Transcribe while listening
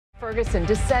Ferguson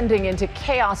descending into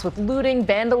chaos with looting,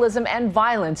 vandalism, and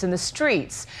violence in the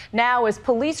streets. Now, as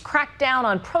police crack down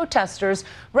on protesters,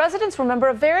 residents remember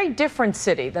a very different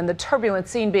city than the turbulent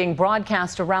scene being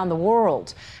broadcast around the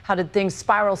world. How did things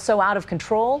spiral so out of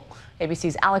control?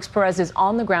 ABC's Alex Perez is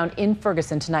on the ground in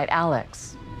Ferguson tonight.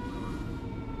 Alex.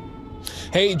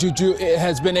 Hey, Juju, it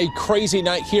has been a crazy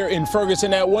night here in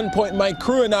Ferguson. At one point, my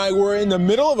crew and I were in the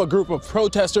middle of a group of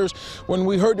protesters when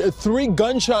we heard 3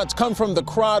 gunshots come from the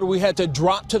crowd. We had to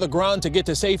drop to the ground to get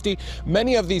to safety.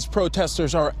 Many of these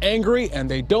protesters are angry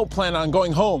and they don't plan on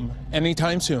going home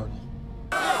anytime soon.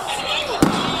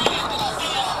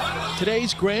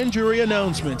 Today's grand jury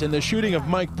announcement in the shooting of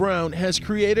Mike Brown has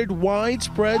created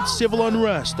widespread civil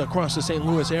unrest across the St.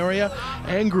 Louis area.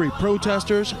 Angry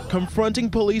protesters confronting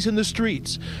police in the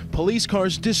streets. Police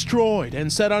cars destroyed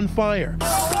and set on fire.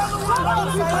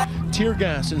 Tear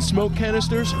gas and smoke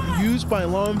canisters used by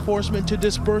law enforcement to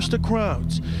disperse the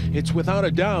crowds. It's without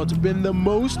a doubt been the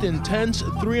most intense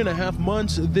 3.5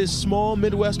 months this small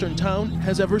Midwestern town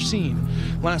has ever seen.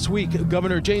 Last week,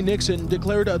 Governor Jay Nixon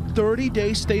declared a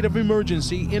 30-day state of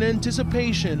emergency in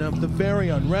anticipation of the very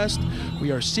unrest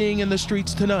we are seeing in the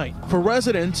streets tonight. For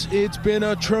residents, it's been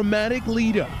a traumatic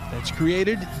lead-up that's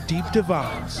created deep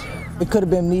divides. It could have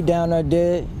been me down there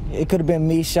dead. It could have been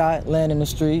me shot, laying in the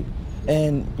street.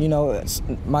 And, you know,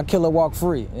 my killer walked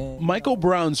free. Michael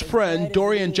Brown's friend,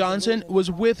 Dorian Johnson, was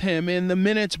with him in the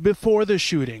minutes before the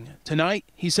shooting. Tonight,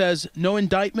 he says, no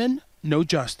indictment, no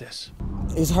justice.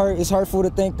 It's hurtful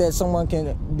to think that someone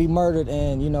can be murdered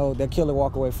and, you know, that killer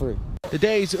walk away free. The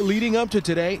days leading up to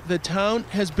today, the town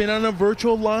has been on a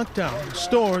virtual lockdown.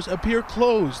 Stores appear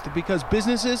closed because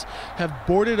businesses have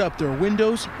boarded up their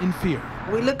windows in fear.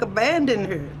 We look abandoned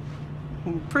here.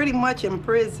 Pretty much in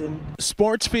prison.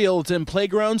 Sports fields and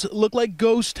playgrounds look like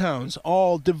ghost towns,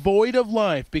 all devoid of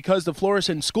life because the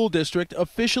Florissant School District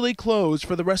officially closed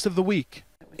for the rest of the week.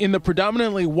 In the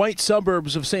predominantly white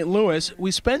suburbs of St. Louis,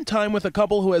 we spent time with a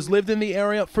couple who has lived in the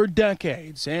area for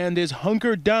decades and is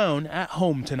hunkered down at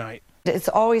home tonight. It's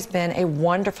always been a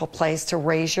wonderful place to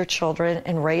raise your children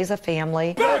and raise a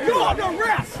family.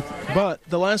 But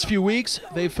the last few weeks,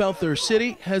 they felt their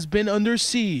city has been under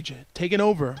siege, taken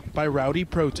over by rowdy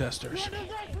protesters.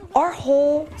 Our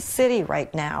whole city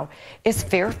right now is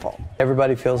fearful.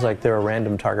 Everybody feels like they're a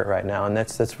random target right now, and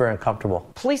that's very uncomfortable.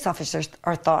 Police officers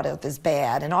are thought of as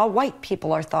bad, and all white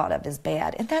people are thought of as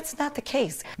bad, and that's not the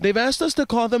case. They've asked us to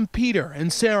call them Peter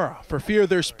and Sarah for fear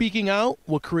their speaking out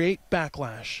will create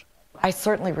backlash. I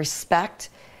certainly respect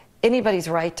anybody's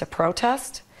right to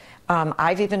protest.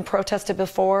 I've even protested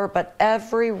before, but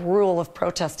every rule of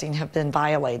protesting have been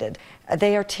violated.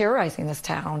 They are terrorizing this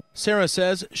town. Sarah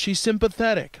says she's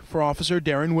sympathetic for Officer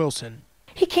Darren Wilson.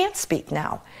 He can't speak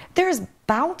now. There's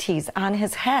bounties on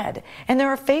his head, and there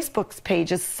are Facebook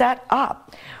pages set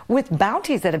up with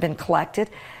bounties that have been collected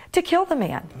to kill the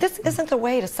man. This isn't the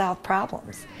way to solve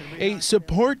problems. A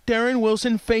Support Darren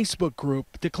Wilson Facebook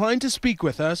group declined to speak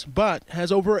with us, but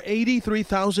has over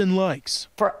 83,000 likes.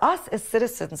 For us as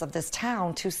citizens of this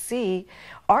town to see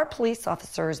our police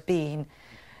officers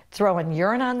throwing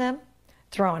urine on them,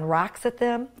 throwing rocks at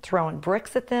them, throwing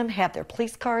bricks at them, have their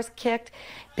police cars kicked,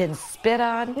 been spit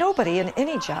on. Nobody in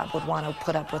any job would want to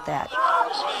put up with that.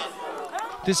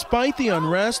 Despite the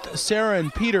unrest, Sarah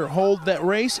and Peter hold that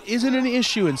race isn't an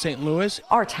issue in St. Louis.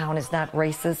 Our town is not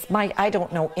racist. I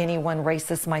don't know anyone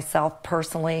racist myself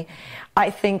personally.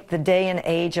 I think the day and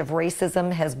age of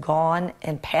racism has gone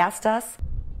and passed us.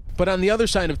 But on the other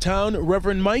side of town,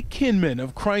 Reverend Mike Kinman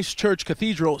of Christ Church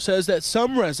Cathedral says that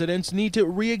some residents need to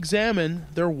re-examine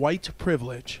their white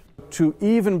privilege. To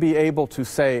even be able to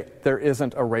say there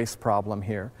isn't a race problem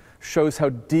here shows how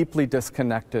deeply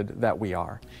disconnected that we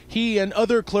are. He and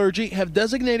other clergy have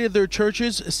designated their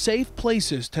churches safe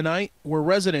places tonight where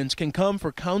residents can come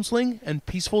for counseling and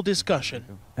peaceful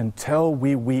discussion. Until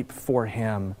we weep for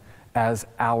him as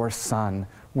our son,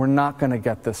 we're not going to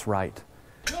get this right.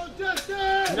 No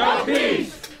justice! No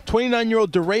peace!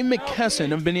 29-year-old DeRay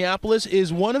McKesson of Minneapolis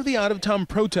is one of the out-of-town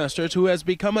protesters who has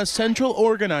become a central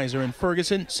organizer in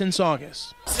Ferguson since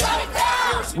August.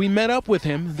 We met up with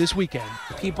him this weekend.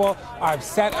 People are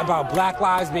upset about black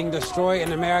lives being destroyed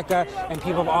in America, and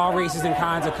people of all races and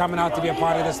kinds are coming out to be a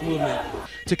part of this movement.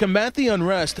 To combat the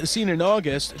unrest seen in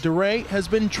August, DeRay has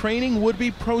been training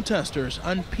would-be protesters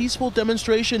on peaceful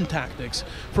demonstration tactics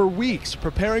for weeks,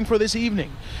 preparing for this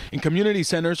evening. In community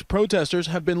centers, protesters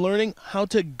have been learning how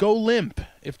to go limp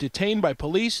if detained by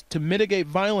police to mitigate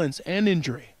violence and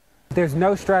injury. There's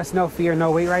no stress, no fear,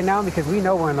 no weight right now because we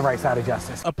know we're on the right side of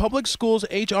justice. A public schools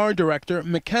HR director,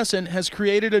 McKesson, has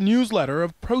created a newsletter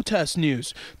of protest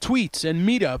news, tweets, and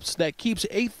meetups that keeps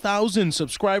 8,000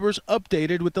 subscribers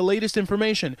updated with the latest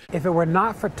information. If it were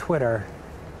not for Twitter,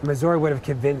 Missouri would have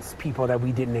convinced people that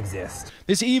we didn't exist.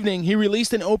 This evening, he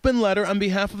released an open letter on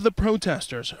behalf of the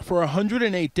protesters. For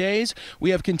 108 days, we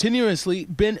have continuously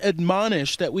been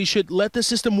admonished that we should let the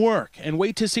system work and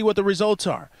wait to see what the results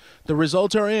are. The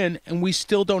results are in, and we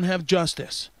still don't have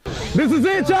justice. This is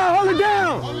it, y'all. Hold it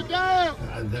down. Hold it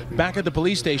down. Back at the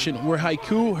police station, where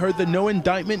Haiku heard the no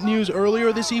indictment news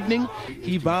earlier this evening,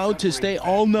 he vowed to stay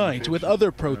all night with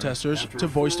other protesters to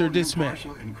voice their dismay.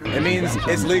 It means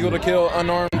it's legal to kill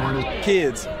unarmed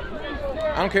kids.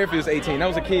 I don't care if he was 18. That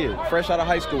was a kid, fresh out of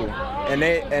high school. And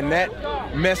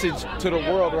that message to the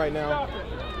world right now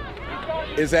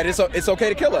is that it's okay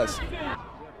to kill us.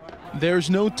 There's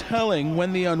no telling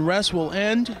when the unrest will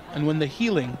end and when the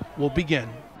healing will begin.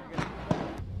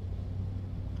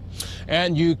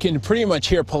 And you can pretty much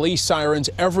hear police sirens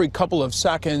every couple of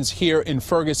seconds here in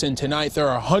Ferguson tonight. There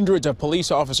are hundreds of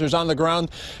police officers on the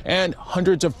ground and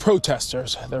hundreds of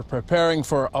protesters. They're preparing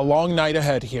for a long night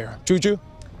ahead here. Juju?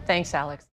 Thanks, Alex.